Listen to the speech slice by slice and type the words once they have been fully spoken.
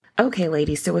Okay,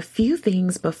 ladies, so a few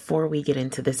things before we get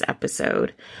into this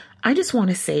episode. I just want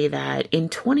to say that in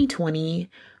 2020,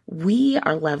 we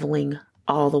are leveling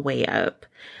all the way up.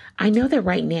 I know that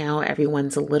right now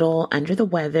everyone's a little under the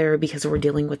weather because we're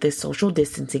dealing with this social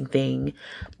distancing thing,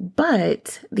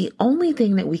 but the only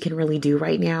thing that we can really do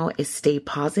right now is stay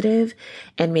positive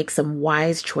and make some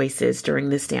wise choices during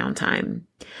this downtime.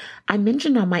 I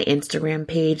mentioned on my Instagram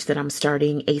page that I'm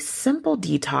starting a simple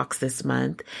detox this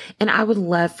month, and I would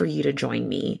love for you to join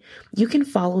me. You can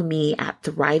follow me at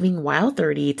Thriving While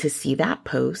 30 to see that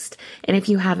post. And if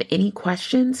you have any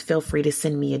questions, feel free to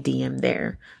send me a DM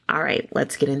there. All right,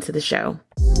 let's get into the show.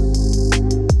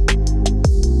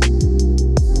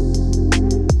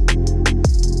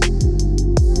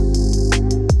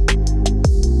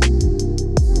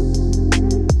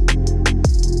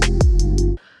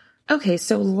 Okay,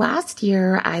 so last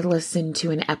year I listened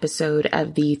to an episode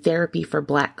of the Therapy for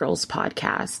Black Girls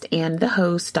podcast, and the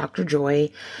host, Dr. Joy,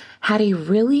 had a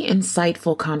really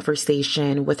insightful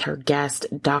conversation with her guest,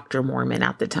 Dr. Mormon,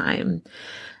 at the time.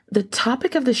 The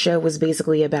topic of the show was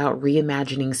basically about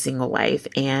reimagining single life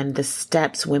and the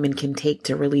steps women can take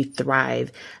to really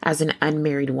thrive as an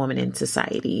unmarried woman in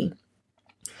society.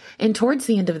 And towards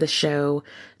the end of the show,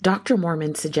 Dr.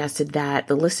 Mormon suggested that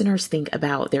the listeners think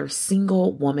about their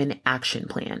single woman action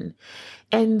plan.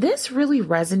 And this really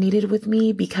resonated with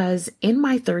me because in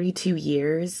my 32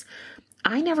 years,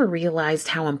 I never realized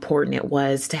how important it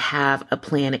was to have a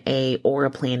plan A or a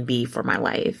plan B for my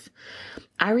life.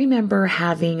 I remember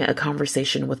having a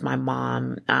conversation with my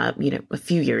mom, a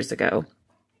few years ago,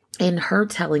 and her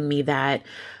telling me that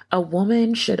a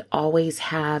woman should always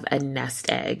have a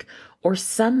nest egg or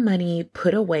some money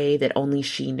put away that only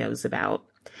she knows about.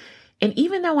 And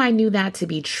even though I knew that to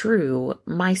be true,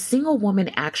 my single woman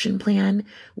action plan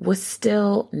was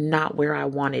still not where I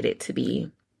wanted it to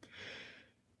be.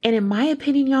 And in my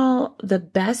opinion, y'all, the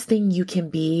best thing you can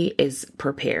be is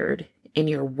prepared. In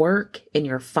your work, in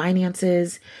your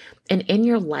finances, and in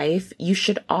your life, you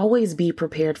should always be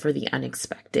prepared for the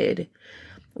unexpected.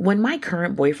 When my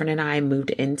current boyfriend and I moved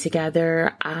in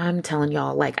together, I'm telling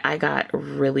y'all, I got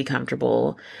really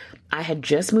comfortable. I had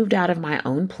just moved out of my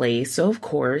own place. So of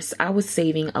course, I was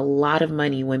saving a lot of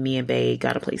money when me and Bae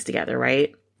got a place together,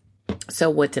 right? So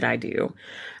what did I do?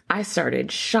 I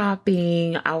started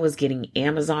shopping. I was getting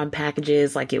Amazon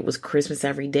packages like it was Christmas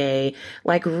every day,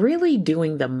 really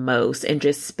doing the most and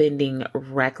just spending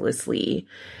recklessly.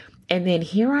 And then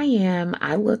here I am.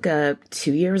 I look up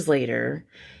 2 years later,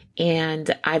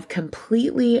 and I've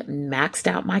completely maxed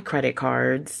out my credit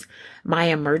cards. My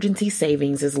emergency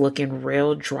savings is looking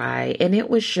real dry, and it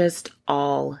was just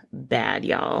all bad,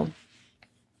 y'all.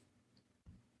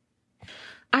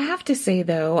 I have to say,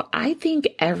 though, I think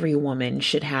every woman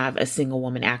should have a single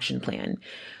woman action plan.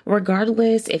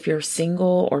 Regardless if you're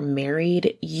single or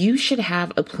married, you should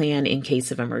have a plan in case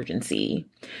of emergency.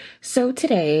 So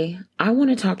today, I want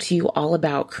to talk to you all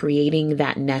about creating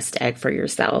that nest egg for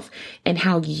yourself and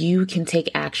how you can take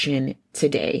action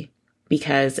today.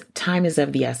 Because time is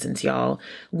of the essence, y'all.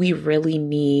 We really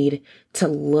need to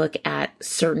look at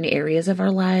certain areas of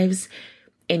our lives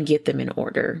and get them in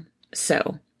order.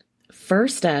 So,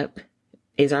 first up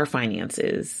is our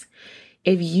finances.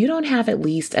 If you don't have at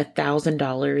least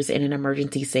 $1,000 in an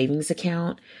emergency savings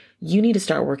account, you need to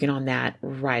start working on that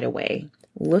right away.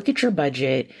 Look at your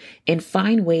budget and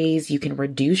find ways you can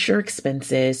reduce your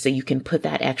expenses so you can put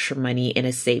that extra money in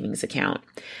a savings account.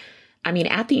 I mean,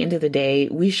 at the end of the day,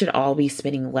 we should all be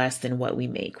spending less than what we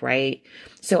make, right?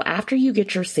 So after you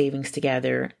get your savings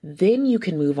together, then you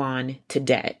can move on to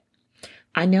debt.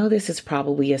 I know this is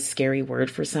probably a scary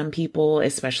word for some people,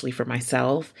 especially for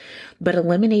myself, but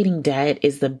eliminating debt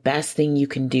is the best thing you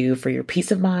can do for your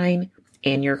peace of mind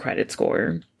and your credit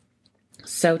score.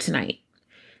 So tonight,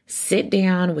 sit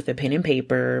down with a pen and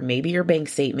paper, maybe your bank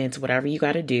statements, whatever you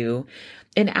got to do,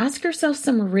 and ask yourself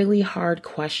some really hard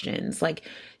questions.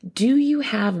 Do you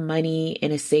have money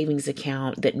in a savings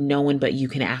account that no one but you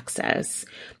can access?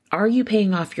 Are you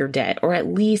paying off your debt? Or at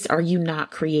least are you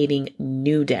not creating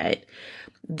new debt?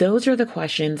 Those are the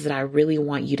questions that I really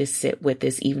want you to sit with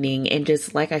this evening. And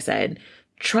just like I said,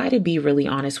 try to be really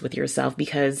honest with yourself,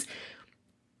 because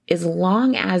as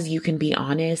long as you can be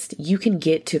honest, you can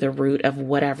get to the root of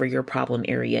whatever your problem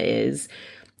area is.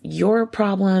 Your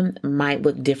problem might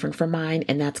look different from mine,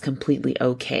 and that's completely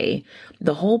okay.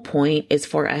 The whole point is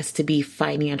for us to be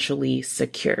financially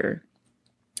secure.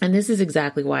 And this is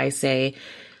exactly why I say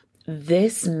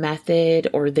this method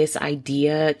or this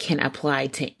idea can apply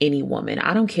to any woman.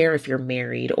 I don't care if you're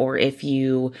married or if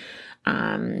you,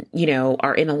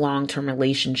 are in a long-term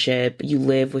relationship, you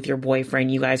live with your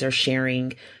boyfriend, you guys are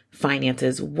sharing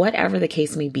finances, whatever the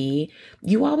case may be,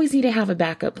 you always need to have a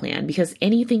backup plan because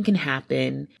anything can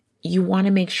happen. You want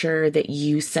to make sure that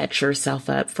you set yourself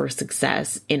up for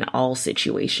success in all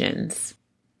situations.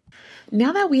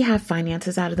 Now that we have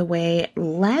finances out of the way,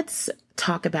 let's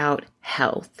talk about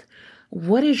health.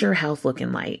 What is your health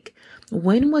looking like?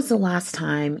 When was the last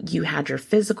time you had your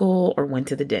physical or went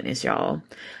to the dentist, y'all?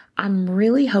 I'm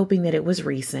really hoping that it was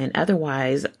recent.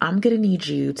 Otherwise, I'm going to need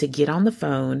you to get on the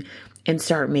phone and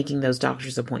start making those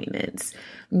doctor's appointments.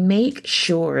 Make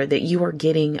sure that you are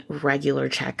getting regular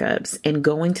checkups and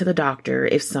going to the doctor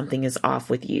if something is off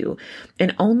with you.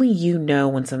 And only you know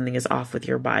when something is off with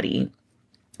your body.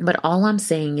 But all I'm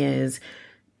saying is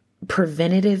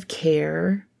preventative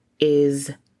care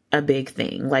is a big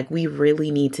thing. Like, we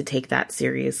really need to take that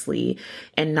seriously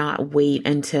and not wait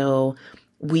until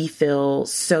we feel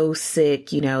so sick,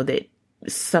 that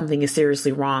something is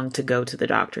seriously wrong to go to the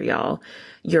doctor, y'all.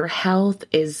 Your health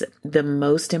is the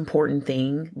most important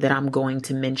thing that I'm going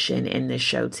to mention in this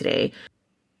show today.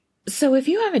 So if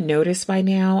you haven't noticed by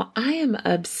now, I am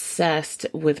obsessed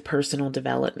with personal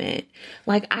development.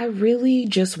 Like, I really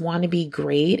just want to be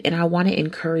great and I want to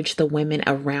encourage the women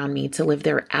around me to live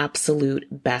their absolute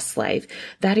best life.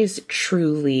 That is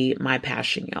truly my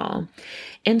passion, y'all.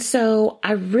 And so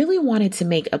I really wanted to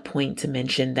make a point to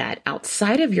mention that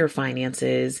outside of your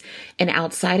finances and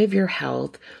outside of your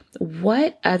health,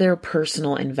 what other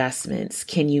personal investments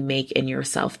can you make in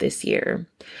yourself this year?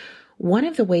 One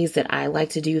of the ways that I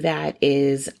like to do that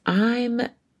is I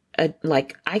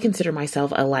consider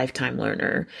myself a lifetime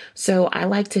learner. So I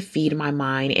like to feed my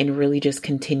mind and really just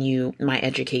continue my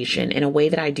education. And a way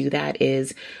that I do that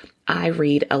is I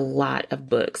read a lot of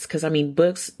books because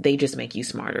books, they just make you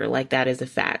smarter. Like, that is a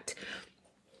fact.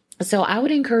 So I would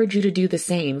encourage you to do the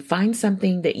same. Find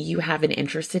something that you have an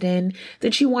interest in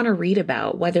that you want to read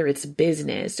about, whether it's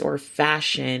business or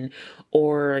fashion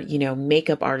or,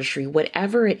 makeup artistry,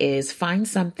 whatever it is, find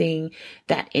something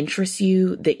that interests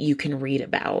you that you can read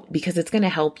about because it's going to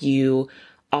help you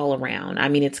all around.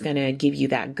 It's going to give you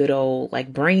that good old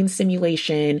brain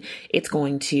stimulation. It's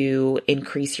going to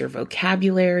increase your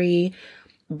vocabulary.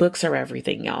 Books are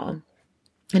everything, y'all.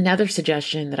 Another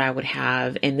suggestion that I would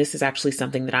have, and this is actually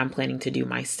something that I'm planning to do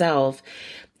myself,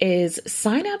 is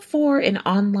sign up for an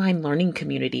online learning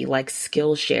community like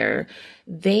Skillshare.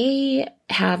 They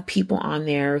have people on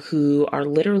there who are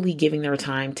literally giving their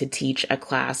time to teach a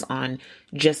class on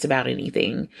just about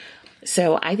anything.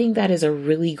 So I think that is a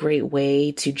really great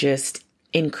way to just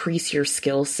increase your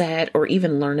skill set or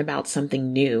even learn about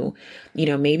something new.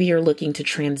 Maybe you're looking to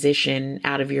transition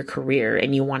out of your career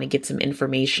and you want to get some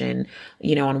information,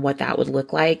 on what that would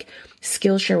look like.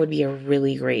 Skillshare would be a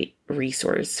really great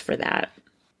resource for that.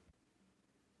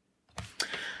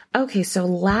 Okay, so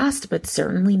last but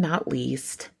certainly not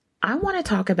least, I want to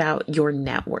talk about your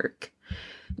network.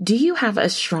 Do you have a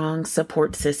strong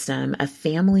support system of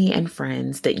family and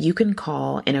friends that you can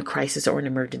call in a crisis or an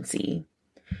emergency?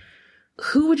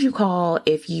 Who would you call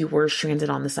if you were stranded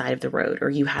on the side of the road or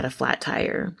you had a flat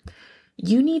tire?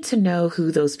 You need to know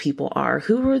who those people are.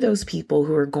 Who are those people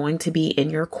who are going to be in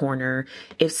your corner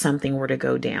if something were to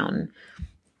go down?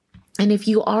 And if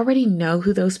you already know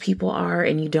who those people are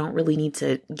and you don't really need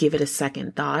to give it a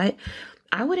second thought,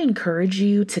 I would encourage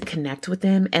you to connect with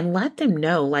them and let them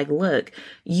know, look,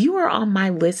 you are on my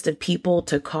list of people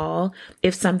to call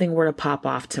if something were to pop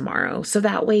off tomorrow. So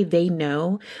that way they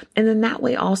know. And then that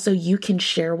way also you can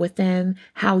share with them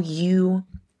how you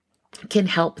can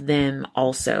help them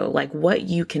also, what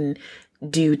you can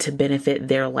do to benefit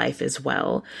their life as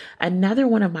well. Another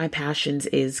one of my passions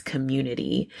is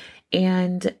community.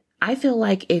 And I feel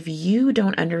like if you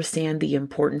don't understand the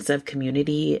importance of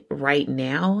community right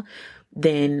now,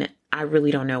 then I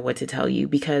really don't know what to tell you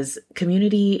because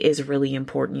community is really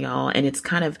important, y'all. And it's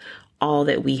kind of all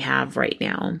that we have right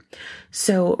now.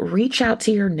 So reach out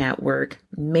to your network,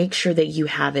 make sure that you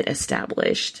have it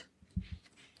established.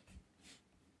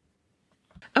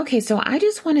 Okay, so I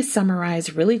just want to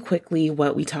summarize really quickly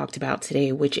what we talked about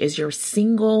today, which is your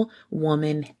single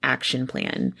woman action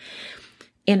plan.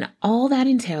 And all that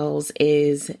entails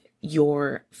is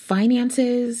your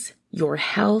finances, your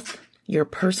health, your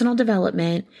personal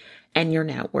development, and your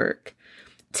network.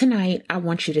 Tonight, I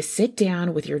want you to sit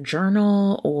down with your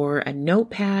journal or a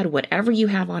notepad, whatever you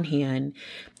have on hand,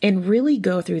 and really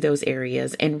go through those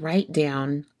areas and write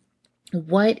down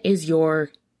what is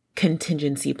your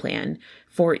contingency plan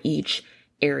for each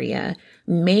area.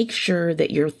 Make sure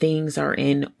that your things are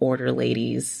in order,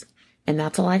 ladies. And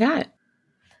that's all I got.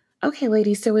 Okay,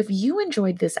 ladies, so if you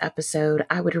enjoyed this episode,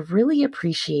 I would really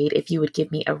appreciate if you would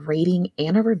give me a rating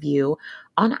and a review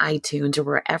on iTunes or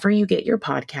wherever you get your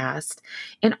podcast.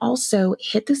 And also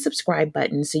hit the subscribe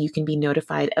button so you can be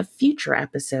notified of future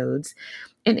episodes.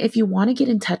 And if you want to get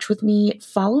in touch with me,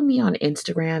 follow me on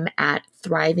Instagram at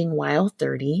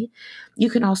thrivingwhile30. You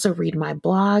can also read my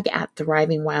blog at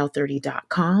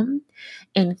thrivingwhile30.com.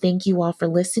 And thank you all for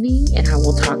listening, and I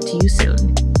will talk to you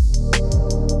soon.